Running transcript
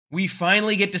We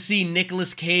finally get to see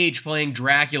Nicolas Cage playing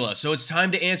Dracula, so it's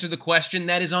time to answer the question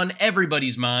that is on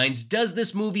everybody's minds: does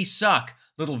this movie suck?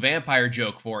 Little vampire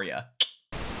joke for you.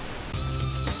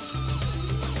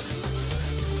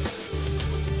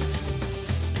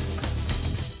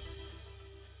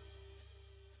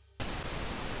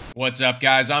 What's up,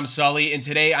 guys? I'm Sully, and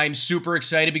today I'm super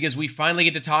excited because we finally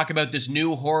get to talk about this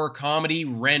new horror comedy,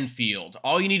 Renfield.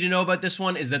 All you need to know about this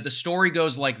one is that the story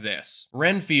goes like this.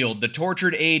 Renfield, the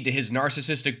tortured aide to his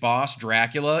narcissistic boss,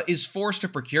 Dracula, is forced to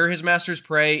procure his master's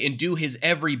prey and do his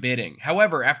every bidding.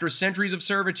 However, after centuries of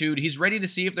servitude, he's ready to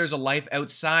see if there's a life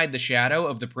outside the shadow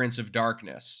of the Prince of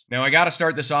Darkness. Now, I gotta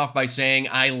start this off by saying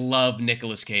I love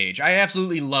Nicolas Cage. I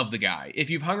absolutely love the guy. If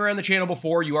you've hung around the channel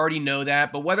before, you already know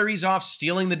that, but whether he's off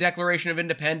stealing the Declaration of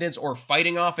Independence or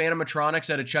fighting off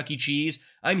animatronics at a Chuck E. Cheese,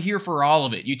 I'm here for all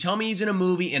of it. You tell me he's in a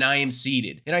movie and I am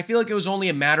seated. And I feel like it was only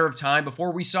a matter of time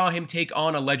before we saw him take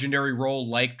on a legendary role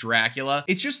like Dracula.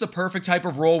 It's just the perfect type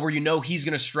of role where you know he's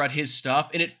gonna strut his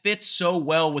stuff, and it fits so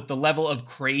well with the level of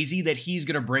crazy that he's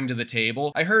gonna bring to the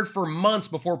table. I heard for months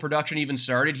before production even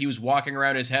started, he was walking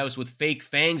around his house with fake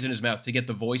fangs in his mouth to get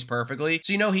the voice perfectly,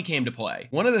 so you know he came to play.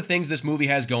 One of the things this movie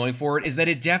has going for it is that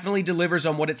it definitely delivers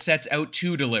on what it sets out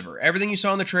to deliver. Everything you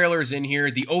saw in the trailer is in here: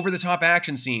 the over-the-top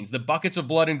action scenes, the buckets of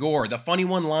blood and gore, the funny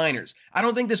one-liners. I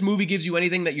don't think this movie gives you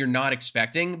anything that you're not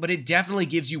expecting, but it definitely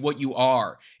gives you what you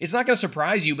are. It's not gonna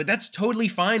surprise you, but that's totally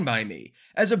fine by me.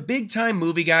 As a big-time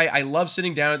movie guy, I love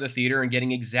sitting down at the theater and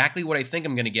getting exactly what I think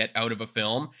I'm gonna get out of a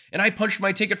film, and I punched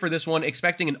my ticket for this one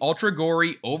expecting an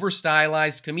ultra-gory,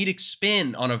 over-stylized comedic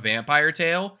spin on a vampire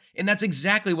tale, and that's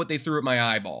exactly what they threw at my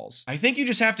eyeballs. I think you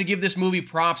just have to give this movie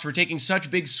props for taking such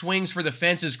big swings for the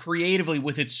fences creatively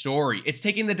with its story. It's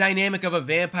taking the dynamic of a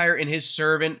vampire and his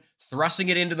servant, thrusting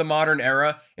it into the modern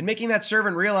era, and making that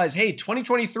servant realize, hey,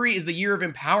 2023 is the year of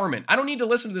empowerment. I don't need to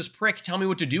listen to this prick tell me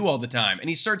what to do all the time, and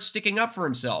he starts sticking up for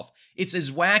himself. It's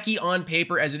as wacky on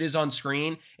paper as it is on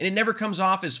screen, and it never comes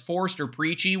off as forced or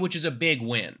preachy, which is a big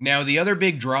win. Now, the other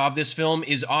big draw of this film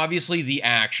is obviously the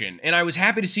action, and I was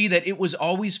happy to see that it was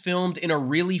always filmed in a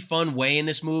really fun way in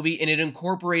this movie, and it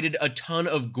incorporated a ton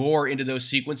of gore into those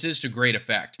sequences to great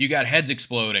effect. You got heads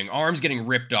exploding, arms getting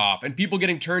ripped off, and people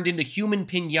getting turned into human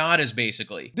piñatas,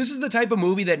 basically. This is the type of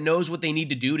movie that knows what they need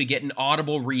to do to get an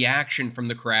audible reaction from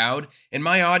the crowd, and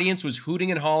my audience was hooting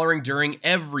and hollering during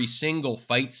every single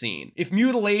fight scene. If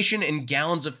mutilation and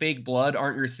gallons of fake blood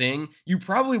aren't your thing, you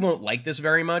probably won't like this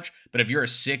very much, but if you're a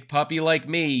sick puppy like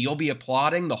me, you'll be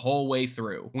applauding the whole way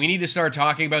through. We need to start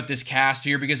talking about this cast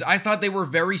here because I thought they were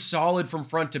very solid from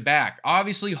front to back.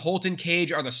 Obviously, Hoult and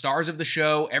Cage are the stars of the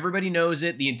show, everybody knows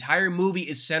it, the entire movie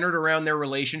is centered around their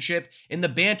relationship, and the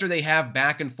banter they have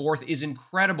back and forth is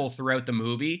incredible throughout the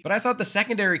movie, but I thought the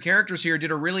secondary characters here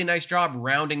did a really nice job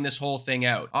rounding this whole thing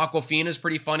out. Awkwafina is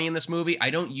pretty funny in this movie. I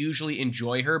don't usually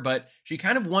enjoy her, but she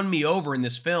kind of won me over in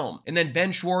this film. And then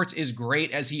Ben Schwartz is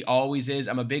great as he always is.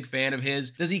 I'm a big fan of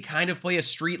his. Does he kind of play a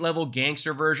street-level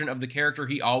gangster version of the character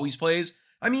he always plays?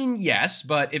 I mean, yes,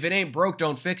 but if it ain't broke,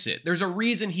 don't fix it. There's a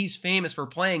reason he's famous for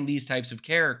playing these types of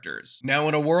characters. Now,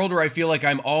 in a world where I feel like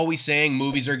I'm always saying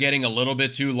movies are getting a little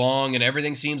bit too long and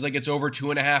everything seems like it's over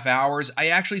 2.5 hours, I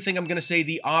actually think I'm gonna say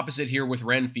the opposite here with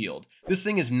Renfield. This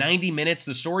thing is 90 minutes,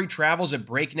 the story travels at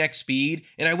breakneck speed,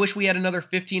 and I wish we had another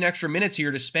 15 extra minutes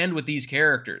here to spend with these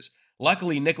characters.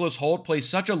 Luckily, Nicolas Hoult plays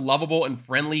such a lovable and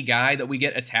friendly guy that we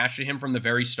get attached to him from the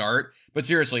very start, but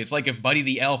seriously, it's like if Buddy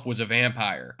the Elf was a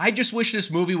vampire. I just wish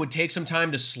this movie would take some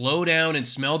time to slow down and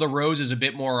smell the roses a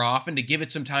bit more often to give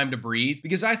it some time to breathe,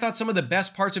 because I thought some of the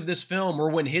best parts of this film were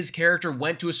when his character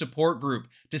went to a support group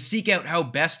to seek out how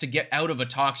best to get out of a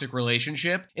toxic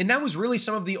relationship, and that was really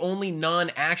some of the only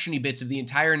non-action-y bits of the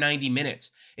entire 90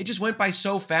 minutes. It just went by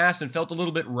so fast and felt a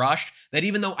little bit rushed that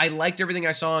even though I liked everything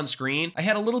I saw on screen, I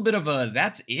had a little bit of a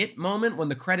that's it moment when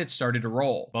the credits started to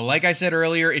roll. But like I said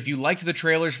earlier, if you liked the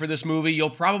trailers for this movie, you'll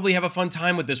probably have a fun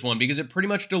time with this one because it pretty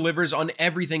much delivers on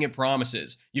everything it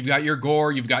promises. You've got your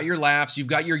gore, you've got your laughs, you've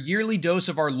got your yearly dose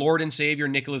of our Lord and Savior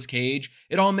Nicolas Cage.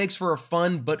 It all makes for a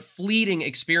fun but fleeting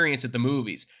experience at the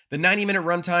movies. The 90-minute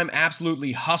runtime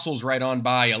absolutely hustles right on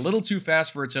by, a little too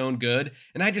fast for its own good,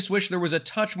 and I just wish there was a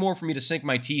touch more for me to sink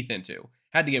my teeth into.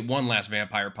 Had to get one last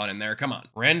vampire pun in there, come on.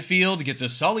 Renfield gets a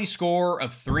Sully score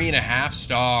of 3.5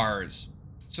 stars.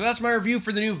 So that's my review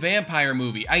for the new vampire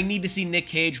movie. I need to see Nick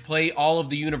Cage play all of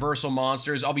the Universal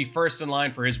monsters. I'll be first in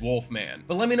line for his Wolfman.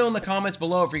 But let me know in the comments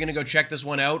below if you're gonna go check this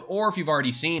one out or if you've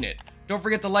already seen it. Don't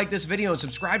forget to like this video and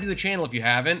subscribe to the channel if you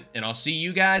haven't, and I'll see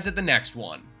you guys at the next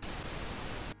one.